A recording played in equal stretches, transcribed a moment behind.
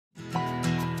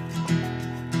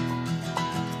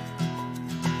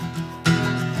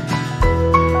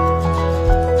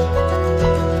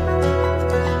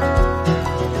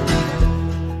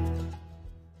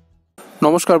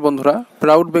নমস্কার বন্ধুরা,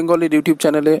 প্রাউড বেঙ্গলের ইউটিউব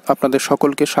চ্যানেলে আপনাদের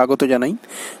সকলকে স্বাগত জানাই।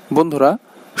 বন্ধুরা,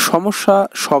 সমস্যা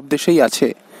সব দেশেই আছে,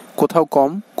 কোথাও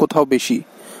কম কোথাও বেশি।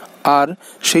 আর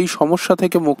সেই সমস্যা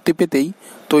থেকে মুক্তি পেতেই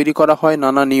তৈরি করা হয়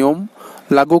নানা নিয়ম,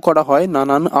 লাগু করা হয়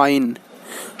নানান আইন।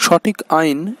 সঠিক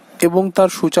আইন এবং তার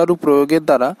সুচারু প্রয়োগের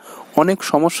দ্বারা অনেক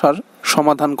সমস্যার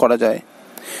সমাধান করা যায়।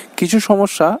 কিছু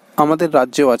সমস্যা আমাদের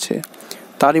রাজ্যেও আছে,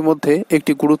 তারই মধ্যে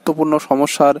একটি গুরুত্বপূর্ণ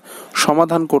সমস্যার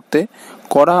সমাধান করতে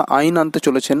কড়া আইন আনতে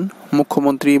চলেছেন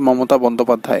মুখ্যমন্ত্রী মমতা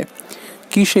বন্দ্যোপাধ্যায়।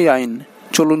 কী সেই আইন,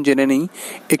 চলুন জেনে নিই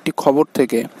একটি খবর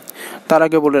থেকে। তার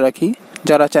আগে বলে রাখি,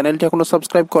 যারা চ্যানেলটি এখনও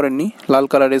সাবস্ক্রাইব করেননি, লাল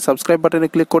কালারের সাবস্ক্রাইব বাটনে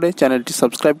ক্লিক করে চ্যানেলটি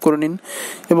সাবস্ক্রাইব করে নিন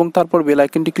এবং তারপর বেল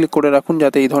আইকনটি ক্লিক করে রাখুন,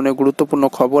 যাতে এই ধরনের গুরুত্বপূর্ণ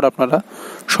খবর আপনারা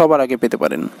সবার আগে পেতে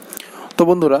পারেন। তো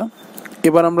বন্ধুরা,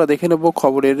 এবার আমরা দেখে নেব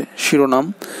খবরের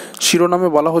শিরোনামে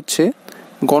বলা হচ্ছে,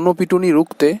 গণপিটুনি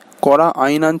রুখতে কড়া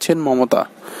আইন আনছেন মমতা।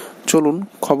 চলুন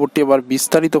খবরটি এবার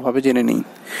বিস্তারিতভাবে জেনে নিই।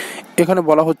 এখানে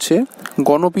বলা হচ্ছে,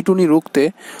 গণপিটুনি রুখতে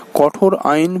কঠোর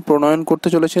আইন প্রণয়ন করতে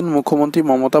চলেছেন মুখ্যমন্ত্রী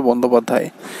মমতা বন্দ্যোপাধ্যায়।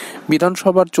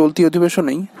 বিধানসভার চলতি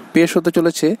অধিবেশনেই পেশ হতে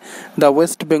চলেছে the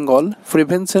West Bengal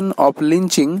prevention of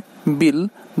lynching বিল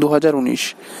 2019,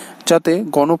 যাতে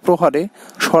গণপ্রহারে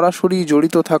সরাসরি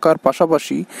জড়িত থাকার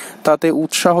পাশাপাশি তাতে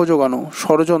উৎসাহ যোগানো,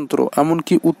 ষড়যন্ত্র,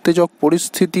 এমনকি উত্তেজক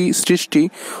পরিস্থিতি সৃষ্টি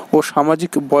ও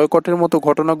সামাজিক বয়কটের মতো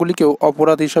ঘটনাগুলিকেও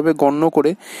অপরাধ হিসাবে গণ্য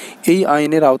করে এই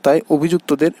আইনের আওতায়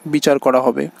অভিযুক্তদের বিচার করা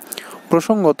হবে।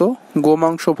 প্রসঙ্গত,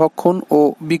 গোমাংস ভক্ষণ ও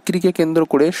বিক্রিকে কেন্দ্র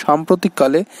করে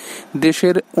সাম্প্রতিককালে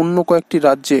দেশের অন্য কয়েকটি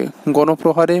রাজ্যে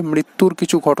গণপ্রহারে মৃত্যুর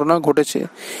কিছু ঘটনা ঘটেছে।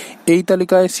 এই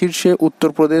তালিকায় শীর্ষে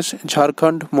উত্তরপ্রদেশ,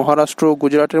 ঝাড়খণ্ড, মহারাষ্ট্র,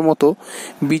 গুজরাটের মতো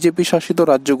বিজেপি শাসিত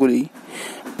রাজ্যগুলি।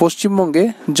 পশ্চিমবঙ্গে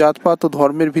জাতপাত ও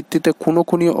ধর্মের ভিত্তিতে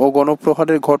খুনোখুনি ও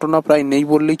গণপ্রহারের ঘটনা প্রায় নেই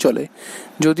বললেই চলে।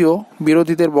 যদিও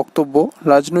বিরোধীদের বক্তব্য,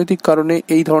 রাজনৈতিক কারণে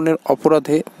এই ধরনের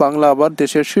অপরাধে বাংলা আবার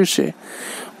দেশের শীর্ষে।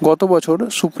 গত বছর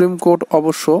সুপ্রিম কোর্ট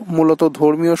অবশ্য মূলত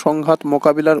ধর্মীয় সংঘাত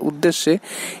মোকাবিলার উদ্দেশ্যে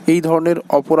এই ধরনের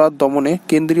অপরাধ দমনে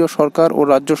কেন্দ্রীয় সরকার ও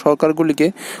রাজ্য সরকারগুলিকে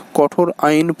কঠোর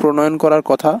আইন প্রণয়ন করার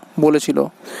কথা বলেছিল।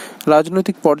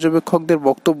 রাজনৈতিক পর্যবেক্ষকদের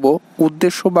বক্তব্য,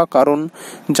 উদ্দেশ্য বা কারণ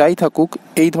যাই থাকুক,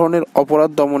 এই ধরনের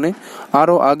অপরাধ দমনে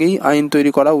আরও আগেই আইন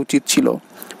তৈরি করা উচিত ছিল।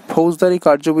 ফৌজদারি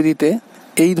কার্যবিধিতে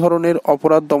এই ধরনের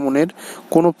অপরাধ দমনের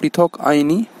কোনো পৃথক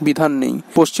আইনি বিধান নেই।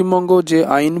 পশ্চিমবঙ্গ যে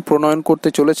আইন প্রণয়ন করতে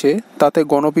চলেছে তাতে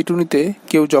গণপিটুনিতে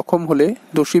কেউ জখম হলে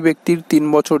দোষী ব্যক্তির 3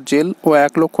 বছর জেল ও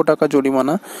 1 লক্ষ টাকা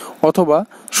জরিমানা, অথবা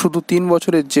শুধু 3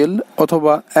 বছরের জেল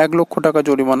অথবা 1 লক্ষ টাকা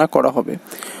জরিমানা করা হবে।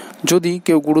 যদি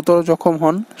কেউ গুরুতর জখম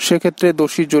হন, সেক্ষেত্রে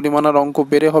দোষীর জরিমানার অঙ্ক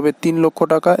বেড়ে হবে 3 লক্ষ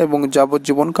টাকা এবং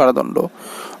যাবজ্জীবন কারাদণ্ড।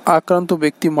 আক্রান্ত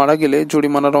ব্যক্তি মারা গেলে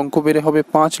জরিমানার অঙ্ক বেড়ে হবে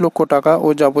 5 লক্ষ টাকা ও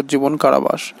যাবজ্জীবন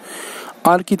কারাবাস।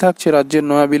 আর কি থাকছে রাজ্যের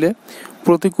নয়া বিলে?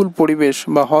 প্রতিকূল পরিবেশ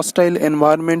বা হস্টাইল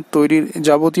এনভায়রনমেন্ট তৈরির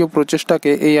যাবতীয়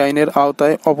প্রচেষ্টাকে এই আইনের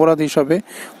আওতায় অপরাধ হিসাবে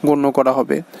গণ্য করা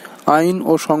হবে। আইন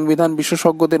ও সংবিধান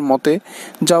বিশেষজ্ঞদের মতে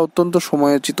যা অত্যন্ত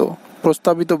সময়োচিত।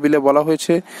 প্রস্তাবিত বিলে বলা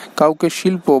হয়েছে, কাউকে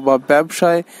শিল্প বা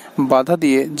ব্যবসায় বাধা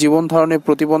দিয়ে জীবন ধারণের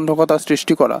প্রতিবন্ধকতা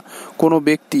সৃষ্টি করা, কোনো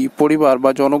ব্যক্তি, পরিবার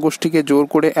বা জনগোষ্ঠীকে জোর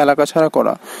করে এলাকা ছাড়া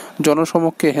করা,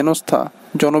 জনসমক্ষে হেনস্থা,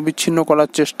 জনবিচ্ছিন্ন করার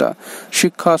চেষ্টা,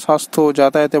 শিক্ষা, স্বাস্থ্য,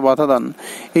 যাতায়াতে বাধা দান,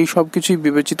 এই সব কিছুই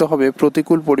বিবেচিত হবে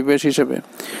প্রতিকূল পরিবেশ হিসেবে।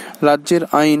 রাজ্যের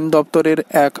আইন দপ্তরের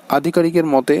এক আধিকারিকের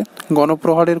মতে,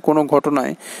 গণপ্রহারের কোনো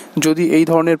ঘটনায় যদি এই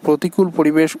ধরনের প্রতিকূল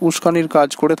পরিবেশ উস্কানির কাজ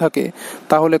করে থাকে,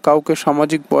 তাহলে কাউকে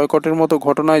সামাজিক বয়কটের মতো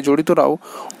ঘটনায় জড়িতরাও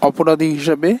অপরাধী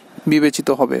হিসেবে বিবেচিত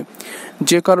হবে।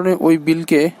 যে কারণে ওই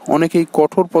বিলকে অনেকেই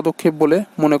কঠোর পদক্ষেপ বলে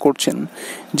মনে করছেন।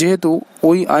 যেহেতু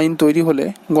ওই আইন তৈরি হলে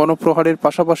গণপ্রহারের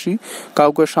পাশাপাশি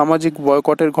কাউকে সামাজিক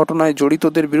বয়কটের ঘটনায়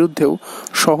জড়িতদের বিরুদ্ধেও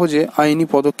সহজে আইনি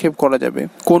পদক্ষেপ করা যাবে।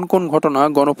 কোন কোন ঘটনা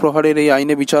গণপ্রহারের এই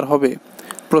আইনে বিচার হবে?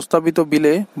 প্রস্তাবিত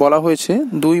বিলে বলা হয়েছে,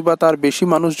 2 বা তার বেশি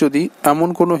মানুষ যদি এমন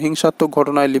কোনো হিংসাত্মক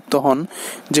ঘটনায় লিপ্ত হন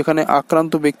যেখানে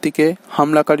আক্রান্ত ব্যক্তিকে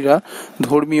হামলাকারীরা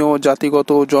ধর্মীয়, জাতিগত,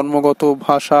 জন্মগত,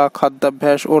 ভাষা,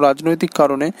 খাদ্যাভ্যাস ও রাজনৈতিক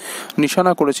কারণে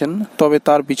নিশানা করেছেন, তবে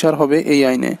তার বিচার হবে এই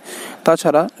আইনে।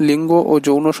 তাছাড়া লিঙ্গ ও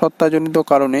যৌন সত্তাজনিত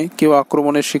কারণে কেউ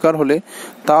আক্রমণের শিকার হলে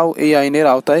তাও এই আইনের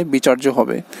আওতায় বিচার্য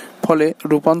হবে। ফলে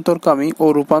রূপান্তরকামী ও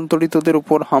রূপান্তরিতদের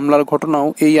উপর হামলার ঘটনাও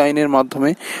এই আইনের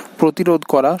মাধ্যমে প্রতিরোধ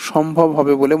করা সম্ভব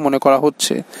হবে বলে মনে করা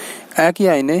হচ্ছে। একই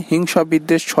আইনে হিংসা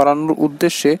বিদ্বেষ ছড়ানোর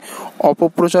উদ্দেশ্যে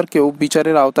অপপ্রচারকেও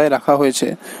বিচারের আওতায় রাখা হয়েছে।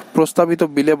 প্রস্তাবিত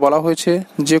বিলে বলা হয়েছে,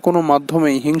 যে কোনো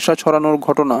মাধ্যমেই হিংসা ছড়ানোর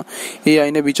ঘটনা এই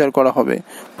আইনে বিচার করা হবে।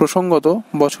 প্রসঙ্গত,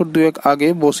 বছর 2 আগে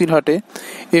বসিরহাটে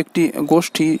একটি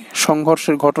গোষ্ঠী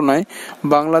সংঘর্ষের ঘটনায়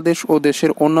বাংলাদেশ ও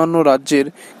দেশের অন্যান্য রাজ্যের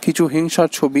কিছু হিংসার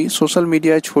ছবি সোশ্যাল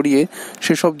মিডিয়ায় ছড়িয়ে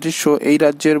সেসব দৃশ্য এই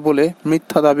রাজ্যের বলে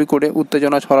মিথ্যা দাবি করে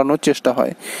উত্তেজনা ছড়ানোর চেষ্টা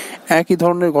হয়। একই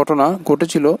ধরনের ঘটনা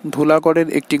ঘটেছিল ধুলাগড়ের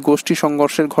একটি গোষ্ঠী গোষ্ঠী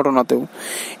সংঘর্ষের ঘটনাতেও।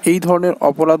 এই ধরনের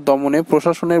অপরাধ দমনে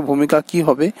প্রশাসনের ভূমিকা কী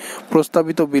হবে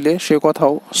প্রস্তাবিত বিলে সে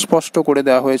কথাও স্পষ্ট করে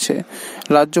দেওয়া হয়েছে।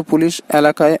 রাজ্য পুলিশ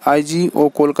এলাকায় আইজি ও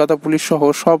কলকাতা পুলিশ সহ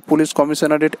সব পুলিশ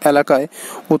কমিশনারেট এলাকায়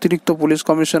অতিরিক্ত পুলিশ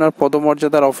কমিশনার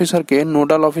পদমর্যাদার অফিসারকে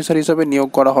নোডাল অফিসার হিসেবে নিয়োগ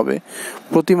করা হবে।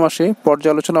 প্রতি মাসে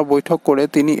পর্যালোচনা বৈঠক করে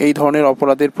তিনি এই ধরনের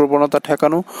অপরাধের প্রবণতা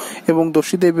ঠেকানো এবং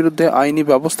দোষীদের বিরুদ্ধে আইনি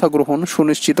ব্যবস্থা গ্রহণ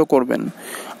সুনিশ্চিত করবেন।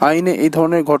 আইনে এই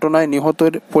ধরনের ঘটনায়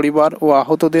নিহতের পরিবার ও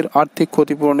আহতদের আর্থিক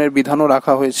ক্ষতিপূরণের বিধানও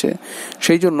রাখা হয়েছে।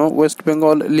 সেই জন্য West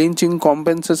Bengal lynching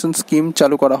compensation scheme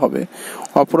চালু করা হবে।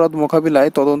 অপরাধ মোকাবিলায়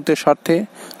তদন্তের স্বার্থে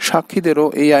সাক্ষীদেরও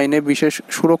এই আইনে বিশেষ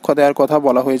সুরক্ষা দেওয়ার কথা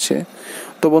বলা হয়েছে।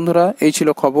 তো বন্ধুরা, এই ছিল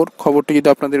খবরটি যদি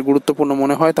আপনাদের গুরুত্বপূর্ণ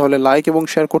মনে হয় তাহলে লাইক এবং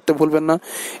শেয়ার করতে ভুলবেন না,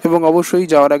 এবং অবশ্যই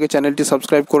যাওয়ার আগে চ্যানেলটি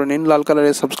সাবস্ক্রাইব করে নিন লাল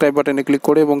কালারের সাবস্ক্রাইব বাটনে ক্লিক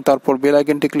করে, এবং তারপর বেল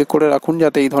আইকনটি ক্লিক করে রাখুন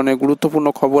যাতে এই ধরনের গুরুত্বপূর্ণ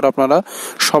খবর আপনারা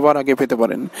সবার আগে পেতে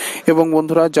পারেন। এবং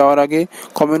বন্ধুরা, যাওয়ার আগে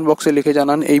কমেন্ট বক্সে লিখে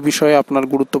জানান এই বিষয়ে আপনার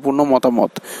গুরুত্বপূর্ণ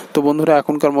মতামত। তো বন্ধুরা,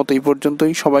 এখনকার মতো এই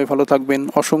পর্যন্তই। সবাই ভালো থাকবেন।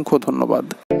 অসংখ্য ধন্যবাদ।